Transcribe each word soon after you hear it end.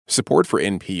Support for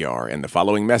NPR and the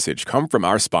following message come from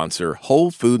our sponsor,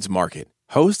 Whole Foods Market.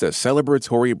 Host a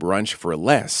celebratory brunch for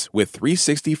less with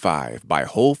 365 by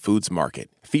Whole Foods Market,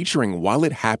 featuring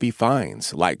wallet-happy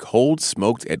finds like cold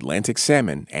smoked Atlantic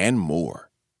salmon and more.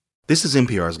 This is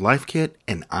NPR's Life Kit,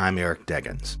 and I'm Eric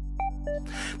Deggans.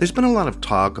 There's been a lot of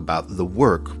talk about the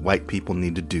work white people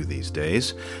need to do these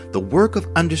days, the work of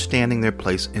understanding their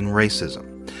place in racism,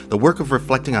 the work of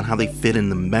reflecting on how they fit in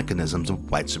the mechanisms of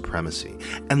white supremacy,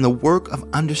 and the work of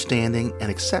understanding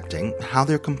and accepting how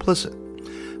they're complicit.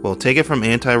 Well, take it from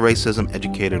anti-racism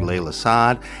educator Layla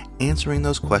Saad, answering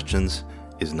those questions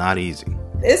is not easy.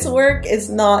 This work is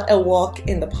not a walk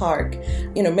in the park.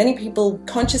 Many people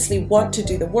consciously want to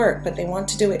do the work, but they want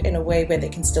to do it in a way where they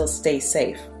can still stay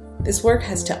safe. This work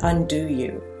has to undo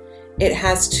you. It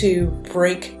has to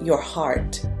break your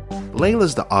heart.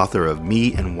 Layla's the author of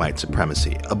Me and White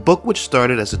Supremacy, a book which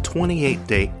started as a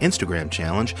 28-day Instagram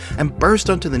challenge and burst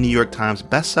onto the New York Times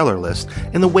bestseller list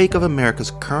in the wake of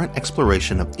America's current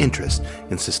exploration of interest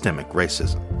in systemic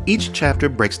racism. Each chapter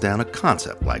breaks down a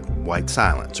concept like white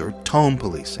silence or tone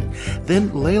policing. Then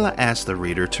Layla asks the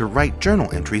reader to write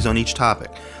journal entries on each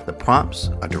topic. The prompts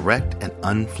are direct and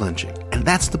unflinching. And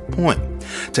that's the point,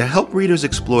 to help readers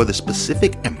explore the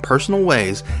specific and personal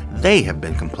ways they have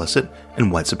been complicit in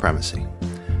white supremacy.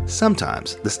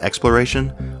 Sometimes this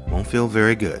exploration won't feel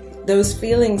very good. Those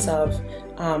feelings of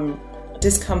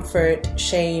discomfort,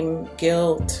 shame,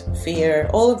 guilt, fear,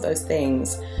 all of those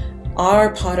things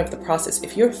are part of the process.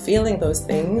 If you're feeling those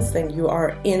things, then you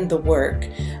are in the work.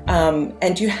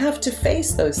 And you have to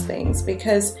face those things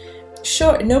because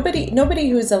sure, nobody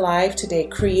who's alive today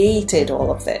created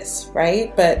all of this,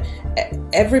 right? But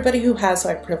everybody who has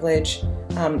white privilege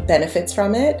benefits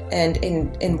from it, and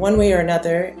in one way or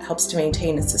another helps to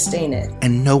maintain and sustain it.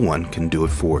 And no one can do it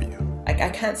for you. I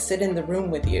can't sit in the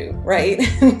room with you, right?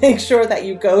 And make sure that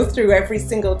you go through every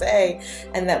single day,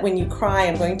 and that when you cry,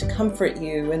 I'm going to comfort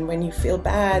you, and when you feel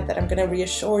bad, that I'm going to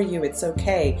reassure you it's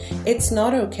okay. It's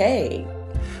not okay.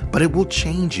 But it will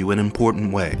change you in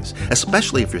important ways,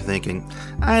 especially if you're thinking,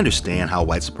 I understand how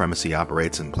white supremacy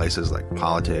operates in places like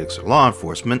politics or law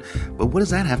enforcement, but what does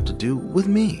that have to do with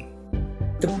me?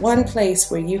 The one place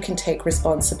where you can take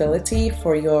responsibility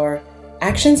for your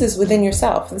actions is within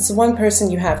yourself. This is one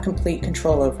person you have complete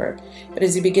control over. But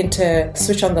as you begin to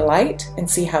switch on the light and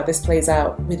see how this plays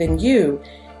out within you,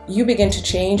 you begin to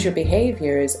change your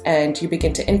behaviors and you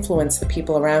begin to influence the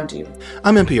people around you.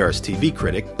 I'm NPR's TV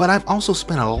critic, but I've also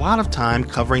spent a lot of time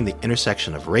covering the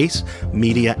intersection of race,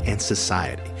 media, and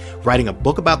society, writing a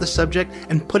book about the subject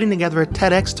and putting together a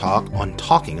TEDx talk on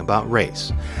talking about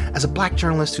race. As a Black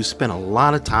journalist who spent a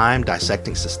lot of time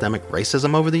dissecting systemic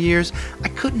racism over the years, I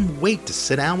couldn't wait to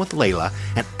sit down with Layla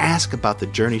and ask about the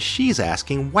journey she's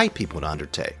asking white people to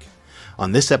undertake.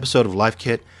 On this episode of Life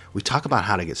Kit, we talk about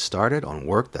how to get started on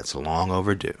work that's long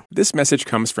overdue. This message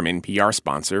comes from NPR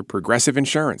sponsor Progressive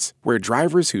Insurance, where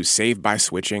drivers who save by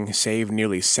switching save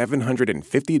nearly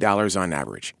 $750 on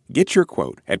average. Get your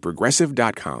quote at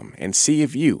Progressive.com and see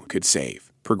if you could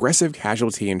save. Progressive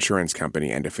Casualty Insurance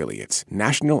Company and Affiliates.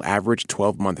 National average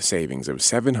 12-month savings of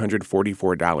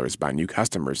 $744 by new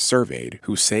customers surveyed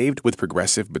who saved with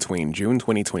Progressive between June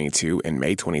 2022 and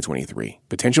May 2023.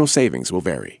 Potential savings will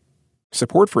vary.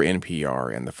 Support for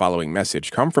NPR and the following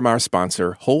message come from our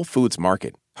sponsor, Whole Foods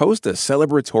Market. Host a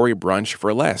celebratory brunch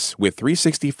for less with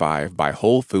 365 by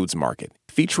Whole Foods Market,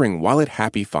 featuring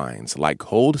wallet-happy finds like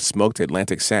cold smoked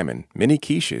Atlantic salmon, mini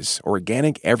quiches,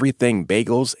 organic everything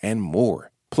bagels, and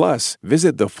more. Plus,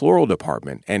 visit the floral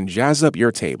department and jazz up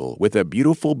your table with a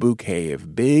beautiful bouquet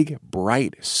of big,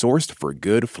 bright, sourced for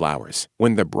good flowers.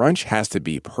 When the brunch has to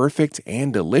be perfect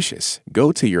and delicious,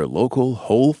 go to your local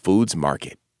Whole Foods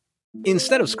Market.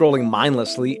 Instead of scrolling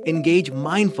mindlessly, engage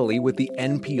mindfully with the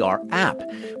NPR app.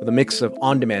 With a mix of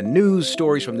on-demand news,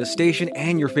 stories from this station,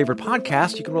 and your favorite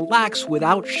podcast, you can relax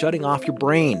without shutting off your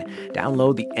brain.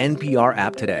 Download the NPR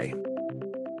app today.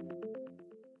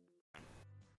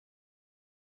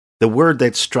 The word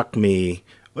that struck me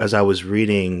as I was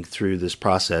reading through this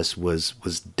process was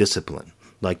discipline.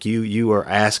 Like you are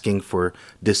asking for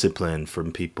discipline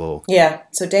from people. Yeah.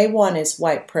 So day one is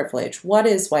white privilege. What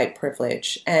is white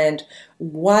privilege? And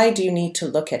why do you need to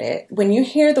look at it? When you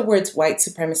hear the words white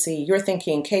supremacy, you're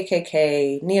thinking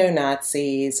KKK,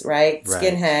 neo-Nazis, right?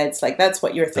 Skinheads. Like that's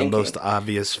what you're thinking. The most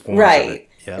obvious form of it.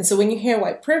 Yep. And so when you hear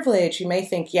white privilege, you may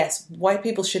think, yes, white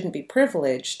people shouldn't be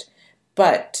privileged,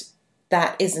 but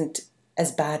that isn't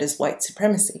as bad as white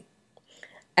supremacy.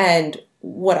 And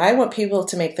what I want people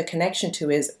to make the connection to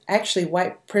is actually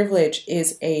white privilege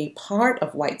is a part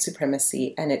of white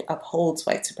supremacy and it upholds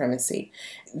white supremacy.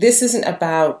 This isn't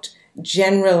about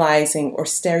generalizing or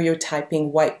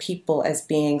stereotyping white people as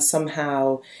being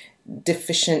somehow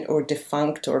deficient or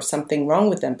defunct or something wrong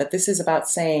with them. But this is about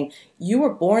saying you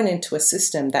were born into a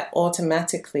system that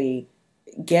automatically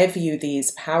gave you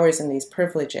these powers and these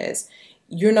privileges.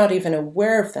 You're not even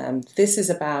aware of them. This is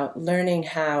about learning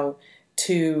how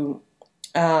to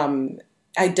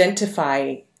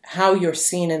identify how you're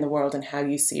seen in the world and how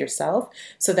you see yourself,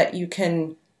 so that you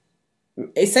can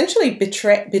essentially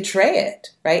betray it,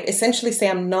 right? Essentially say,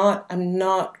 I'm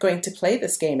not going to play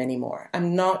this game anymore.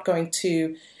 I'm not going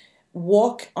to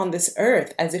walk on this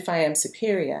earth as if I am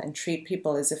superior and treat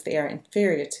people as if they are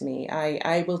inferior to me.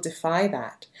 I will defy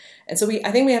that. And so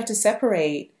I think we have to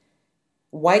separate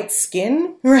white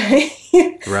skin, right?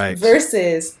 Right.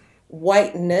 versus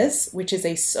whiteness, which is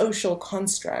a social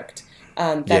construct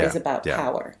that is about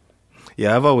power.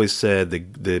 Yeah, I've always said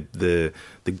the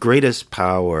greatest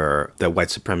power that white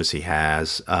supremacy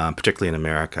has, particularly in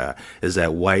America, is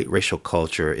that white racial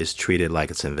culture is treated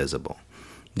like it's invisible.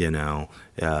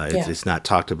 It's not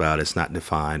talked about. It's not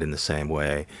defined in the same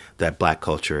way that Black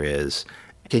culture is.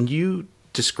 Can you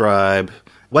describe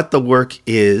what the work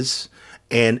is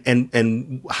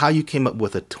and how you came up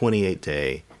with a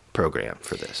 28-day program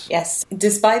for this? Yes.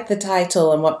 Despite the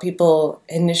title and what people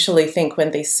initially think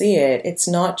when they see it, it's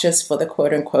not just for the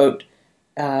quote unquote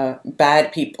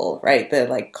bad people, right? The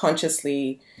like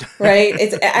consciously, right?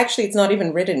 It's not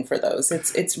even written for those.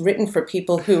 It's written for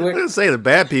people who are... I was gonna say the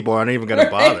bad people aren't even going to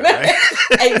bother, right?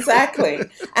 Exactly.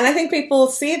 And I think people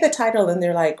see the title and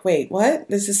they're like, wait, what?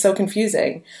 This is so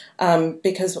confusing.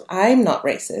 Because I'm not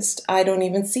racist. I don't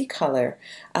even see color.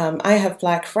 I have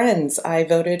Black friends. I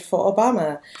voted for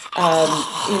Obama.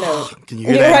 Can you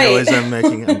hear that noise I'm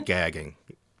making? I'm gagging.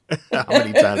 How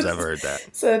many times I've heard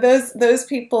that? So those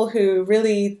people who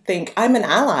really think I'm an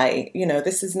ally,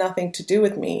 this has nothing to do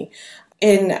with me.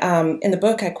 In the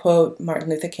book, I quote Martin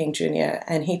Luther King Jr.,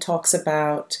 and he talks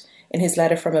about, in his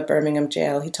letter from a Birmingham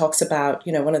jail, he talks about,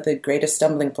 one of the greatest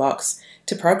stumbling blocks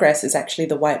to progress is actually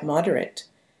the white moderate,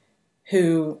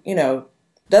 who,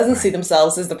 doesn't see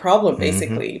themselves as the problem,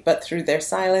 basically, but through their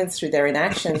silence, through their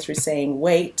inaction, through saying,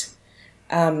 wait,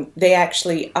 they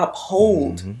actually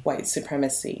uphold white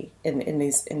supremacy in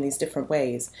these different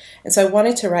ways. And so I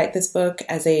wanted to write this book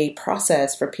as a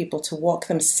process for people to walk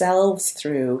themselves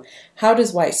through, how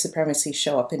does white supremacy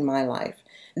show up in my life?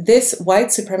 This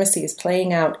white supremacy is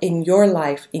playing out in your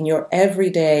life, in your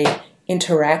everyday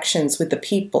interactions with the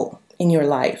people in your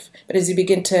life. But as you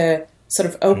begin to sort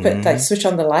of switch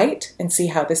on the light and see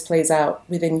how this plays out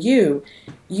within you,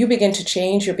 you begin to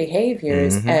change your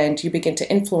behaviors and you begin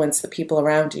to influence the people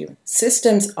around you.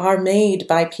 Systems are made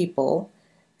by people,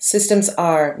 systems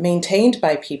are maintained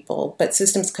by people, but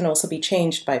systems can also be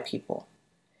changed by people.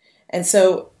 And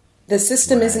so the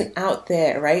system isn't out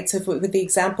there, right? So with the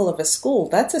example of a school,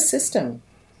 that's a system.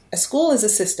 A school is a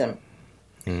system.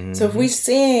 So if we're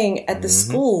seeing at the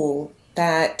school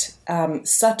that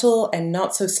subtle and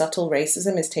not so subtle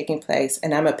racism is taking place,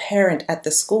 and I'm a parent at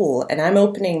the school, and I'm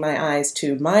opening my eyes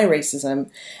to my racism,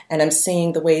 and I'm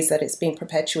seeing the ways that it's being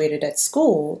perpetuated at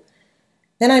school,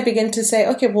 then I begin to say,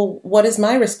 okay, well, what is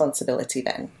my responsibility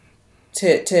then?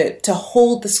 To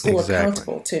hold the school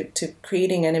accountable, to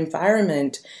creating an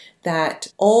environment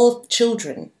that all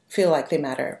children feel like they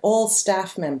matter, all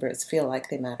staff members feel like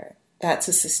they matter. That's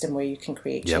a system where you can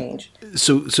create change.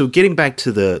 So getting back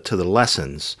to the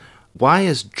lessons, why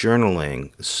is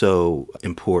journaling so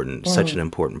important, such an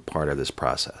important part of this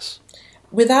process?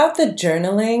 Without the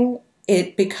journaling,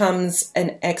 it becomes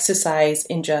an exercise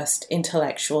in just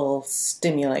intellectual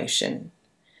stimulation.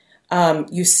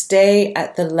 You stay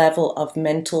at the level of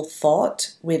mental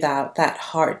thought without that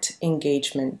heart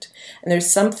engagement. And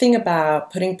there's something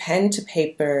about putting pen to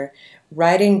paper,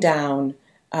 writing down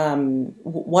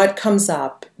what comes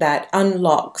up that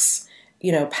unlocks,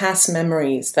 past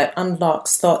memories, that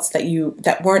unlocks thoughts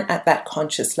that weren't at that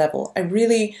conscious level. I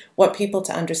really want people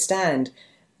to understand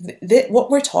that what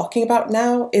we're talking about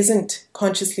now isn't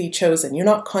consciously chosen. You're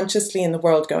not consciously in the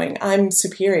world going, I'm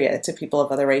superior to people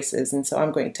of other races, and so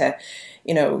I'm going to,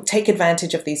 take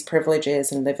advantage of these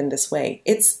privileges and live in this way.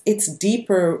 It's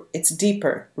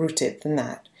deeper rooted than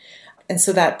that. And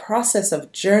so that process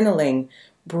of journaling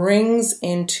brings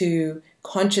into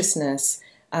consciousness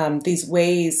these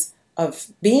ways of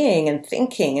being and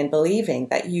thinking and believing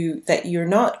that you're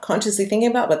not consciously thinking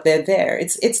about, but they're there.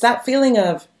 It's that feeling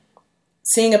of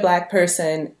seeing a Black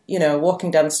person,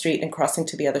 walking down the street and crossing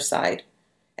to the other side,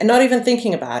 and not even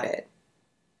thinking about it,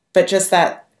 but just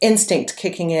that instinct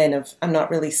kicking in of, I'm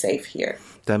not really safe here.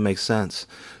 That makes sense.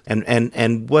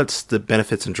 And what's the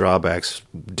benefits and drawbacks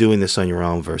doing this on your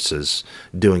own versus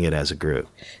doing it as a group?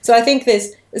 So I think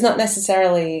this is not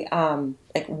necessarily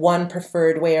like one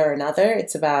preferred way or another.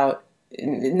 It's about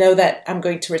know that I'm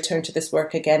going to return to this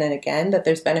work again and again, that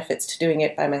there's benefits to doing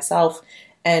it by myself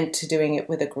and to doing it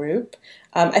with a group.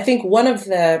 I think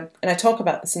and I talk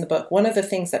about this in the book, one of the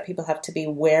things that people have to be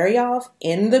wary of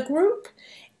in the group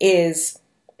is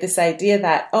this idea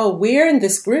that, oh, we're in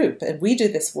this group and we do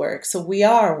this work, so we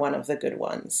are one of the good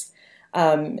ones.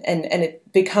 And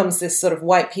it becomes this sort of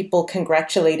white people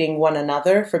congratulating one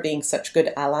another for being such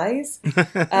good allies.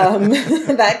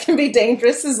 That can be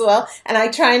dangerous as well. And I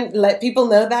try and let people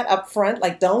know that up front,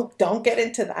 like, don't get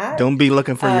into that. Don't be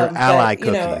looking for your ally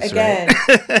cookies, again,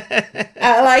 right?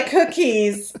 Ally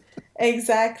cookies.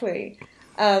 Exactly.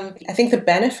 I think the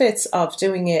benefits of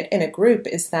doing it in a group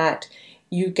is that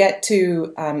you get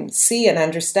to see and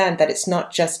understand that it's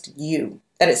not just you.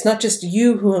 That it's not just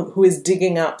you who is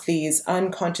digging up these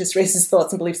unconscious racist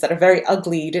thoughts and beliefs that are very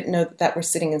ugly. You didn't know that were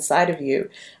sitting inside of you,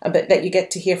 but that you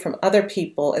get to hear from other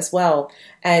people as well.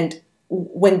 And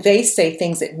when they say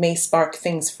things, it may spark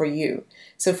things for you.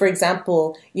 So, for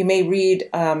example, you may read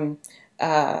one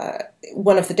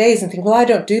of the days and think, well, I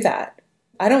don't do that.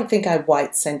 I don't think I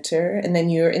white center. And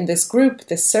then you're in this group,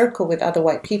 this circle with other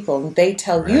white people, and they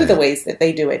tell you the ways that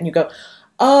they do it. And you go,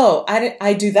 oh,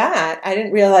 I do that. I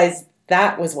didn't realize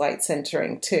that was white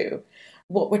centering too.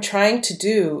 What we're trying to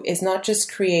do is not just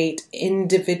create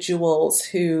individuals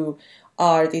who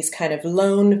are these kind of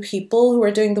lone people who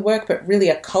are doing the work, but really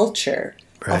a culture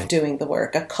of doing the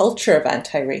work, a culture of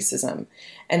anti-racism.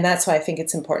 And that's why I think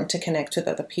it's important to connect with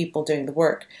other people doing the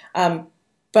work.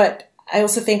 But I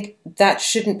also think that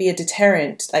shouldn't be a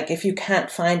deterrent, like if you can't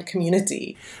find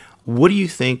community. What do you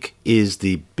think is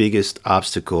the biggest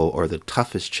obstacle or the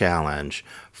toughest challenge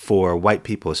for white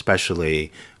people,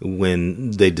 especially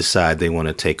when they decide they want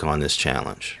to take on this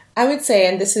challenge? I would say,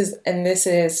 and this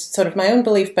is sort of my own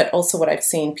belief, but also what I've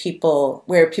seen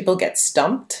where people get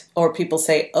stumped, or people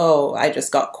say, oh, I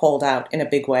just got called out in a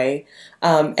big way.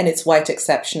 And it's white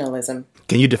exceptionalism.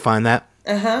 Can you define that?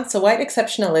 So white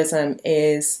exceptionalism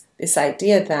is this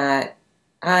idea that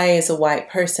I, as a white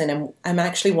person, I'm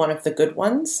actually one of the good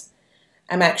ones.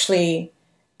 I'm actually,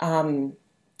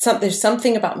 there's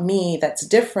something about me that's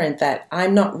different, that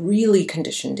I'm not really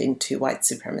conditioned into white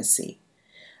supremacy.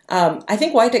 I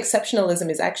think white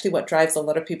exceptionalism is actually what drives a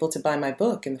lot of people to buy my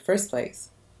book in the first place.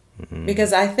 Mm-hmm.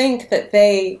 Because I think that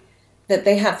they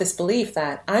have this belief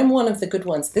that I'm one of the good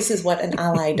ones. This is what an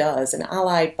ally does. An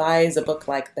ally buys a book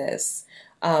like this.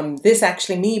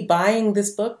 Me buying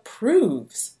this book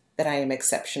proves that I am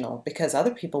exceptional because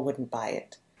other people wouldn't buy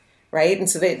it. Right. And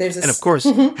so there's this. And of course,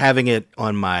 having it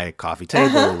on my coffee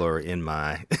table or in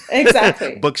my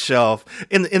bookshelf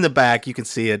in the back, you can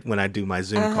see it when I do my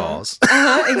Zoom calls.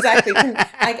 Exactly. And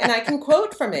I can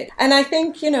quote from it. And I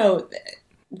think,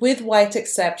 with white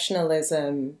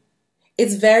exceptionalism,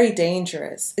 it's very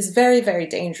dangerous. It's very, very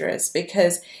dangerous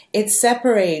because it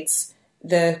separates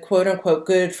the quote unquote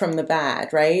good from the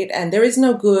bad, right? And there is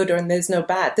no good and there's no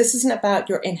bad. This isn't about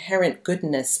your inherent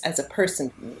goodness as a person.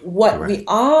 What we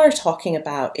are talking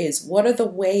about is what are the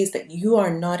ways that you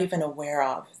are not even aware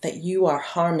of, that you are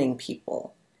harming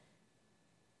people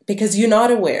because you're not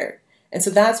aware. And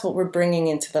so that's what we're bringing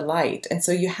into the light. And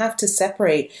so you have to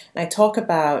separate. And I talk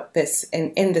about this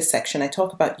in this section. I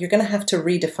talk about you're going to have to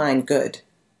redefine good.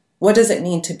 What does it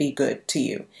mean to be good to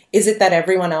you? Is it that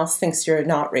everyone else thinks you're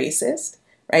not racist,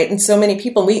 right? And so many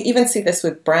people, we even see this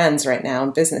with brands right now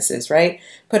and businesses, right?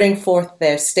 Putting forth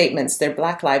their statements, their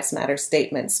Black Lives Matter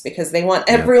statements, because they want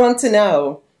everyone to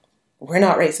know we're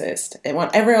not racist. They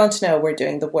want everyone to know we're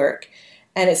doing the work.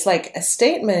 And it's like a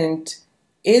statement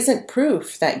isn't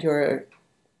proof that you're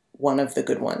one of the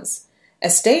good ones.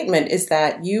 A statement is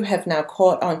that you have now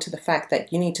caught on to the fact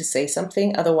that you need to say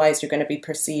something, otherwise you're going to be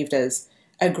perceived as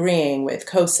agreeing with,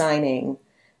 co-signing,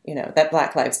 that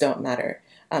Black lives don't matter.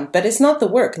 But it's not the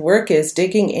work. The work is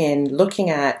digging in, looking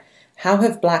at how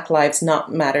have Black lives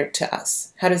not mattered to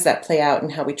us? How does that play out in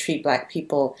how we treat Black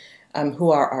people who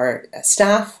are our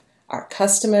staff, our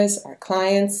customers, our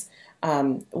clients?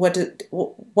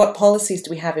 What policies do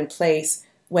we have in place,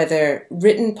 whether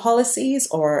written policies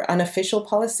or unofficial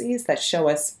policies that show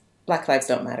us Black lives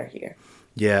don't matter here?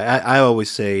 Yeah, I always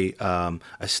say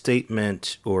a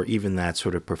statement or even that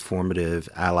sort of performative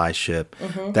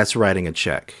allyship, that's writing a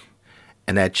check.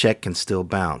 And that check can still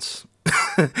bounce.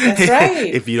 That's right.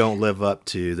 If you don't live up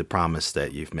to the promise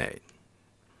that you've made.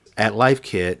 At Life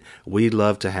Kit, we'd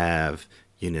love to have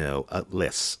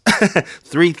lists,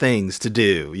 3 things to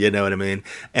do, you know what I mean?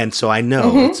 And so I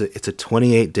know it's a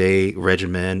 28-day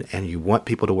regimen, and you want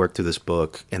people to work through this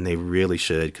book, and they really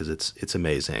should, because it's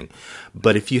amazing.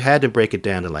 But if you had to break it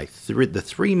down to like the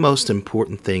 3 most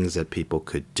important things that people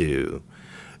could do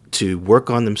to work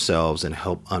on themselves and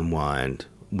help unwind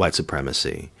white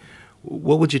supremacy,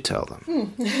 what would you tell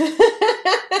them?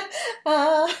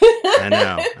 I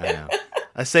know.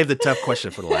 I saved the tough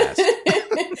question for the last.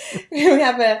 We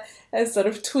have a sort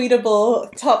of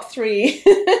tweetable top 3.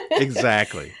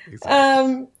 Exactly.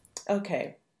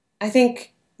 Okay. I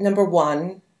think number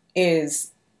 1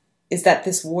 is that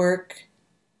this work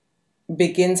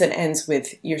begins and ends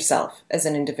with yourself as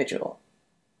an individual.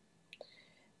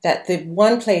 That the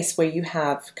one place where you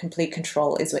have complete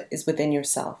control is within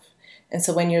yourself. And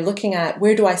so when you're looking at,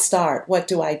 where do I start? What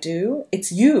do I do?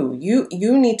 It's you.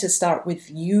 You need to start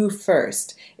with you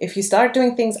first. If you start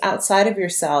doing things outside of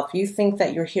yourself, you think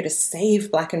that you're here to save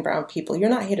Black and brown people. You're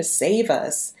not here to save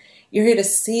us. You're here to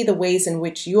see the ways in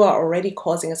which you are already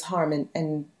causing us harm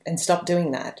and stop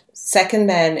doing that. Second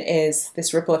then is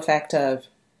this ripple effect of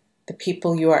the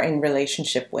people you are in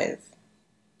relationship with.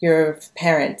 Your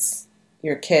parents,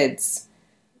 your kids,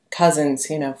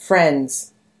 cousins,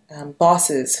 friends,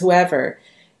 bosses, whoever.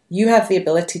 You have the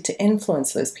ability to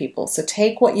influence those people. So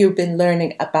take what you've been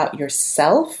learning about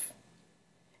yourself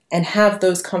and have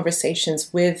those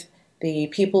conversations with the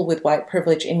people with white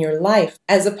privilege in your life,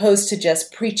 as opposed to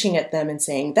just preaching at them and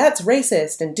saying, that's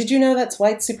racist, and did you know that's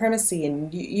white supremacy,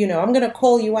 and I'm going to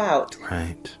call you out.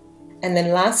 Right. And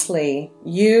then lastly,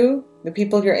 the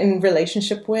people you're in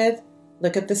relationship with,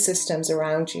 look at the systems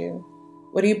around you.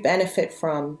 What do you benefit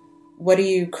from? What do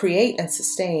you create and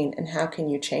sustain, and how can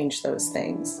you change those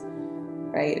things?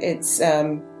 Right?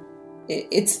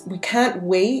 We can't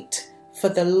wait for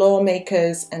the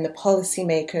lawmakers and the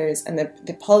policymakers and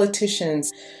the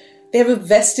politicians. They have a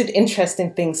vested interest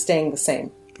in things staying the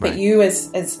same. Right. But you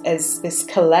as this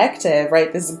collective,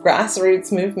 right, this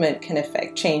grassroots movement can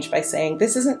affect change by saying,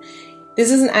 this isn't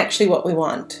actually what we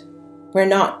want. We're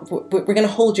going to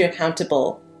hold you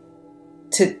accountable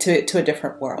to a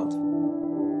different world.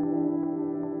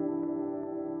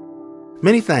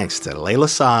 Many thanks to Layla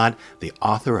Saad, the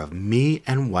author of Me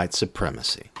and White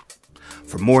Supremacy.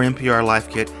 For more NPR Life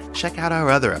Kit, check out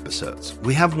our other episodes.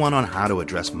 We have one on how to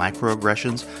address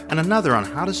microaggressions and another on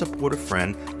how to support a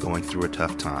friend going through a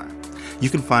tough time. You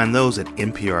can find those at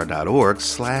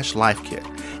npr.org/lifekit.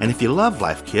 And if you love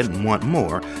Life Kit and want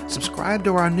more, subscribe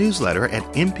to our newsletter at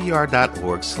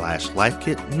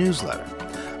npr.org/lifekit newsletter.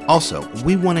 Also,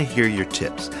 we want to hear your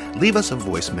tips. Leave us a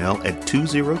voicemail at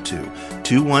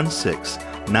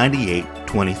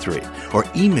 202-216-9823 or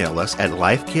email us at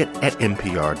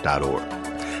lifekit@npr.org.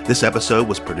 This episode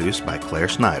was produced by Claire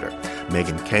Snyder.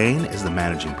 Megan Kane is the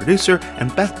managing producer,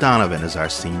 and Beth Donovan is our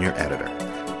senior editor.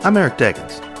 I'm Eric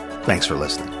Deggans. Thanks for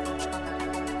listening.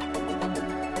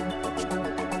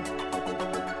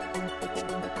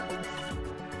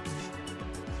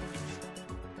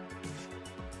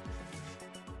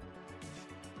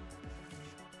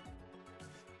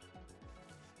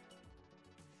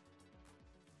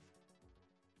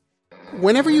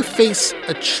 Whenever you face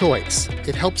a choice,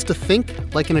 it helps to think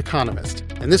like an economist.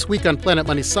 And this week on Planet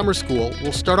Money Summer School,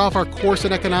 we'll start off our course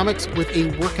in economics with a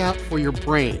workout for your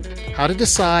brain, how to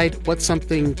decide what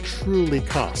something truly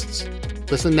costs.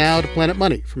 Listen now to Planet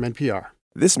Money from NPR.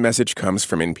 This message comes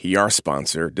from NPR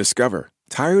sponsor Discover.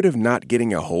 Tired of not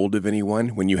getting a hold of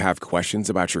anyone when you have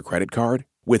questions about your credit card?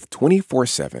 With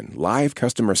 24/7 live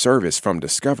customer service from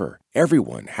Discover,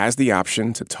 everyone has the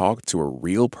option to talk to a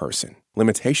real person.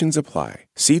 Limitations apply.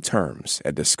 See terms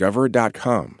at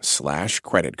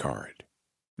discover.com/creditcard.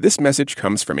 This message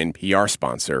comes from NPR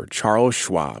sponsor Charles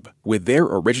Schwab with their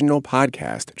original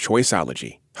podcast,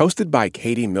 Choiceology. Hosted by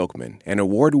Katie Milkman, an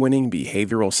award-winning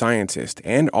behavioral scientist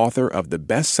and author of the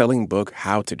best-selling book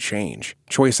How to Change.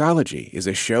 Choiceology is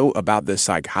a show about the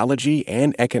psychology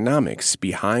and economics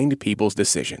behind people's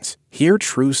decisions. Hear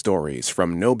true stories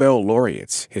from Nobel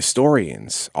laureates,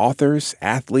 historians, authors,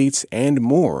 athletes, and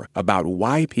more about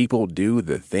why people do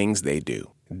the things they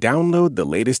do. Download the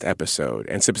latest episode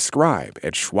and subscribe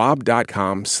at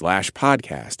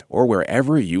schwab.com/podcast or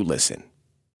wherever you listen.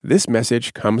 This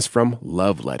message comes from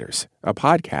Love Letters, a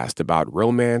podcast about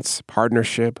romance,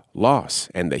 partnership, loss,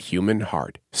 and the human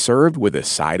heart, served with a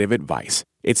side of advice.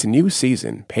 Its new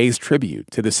season pays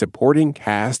tribute to the supporting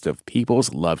cast of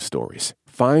people's love stories.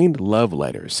 Find Love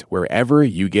Letters wherever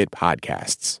you get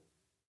podcasts.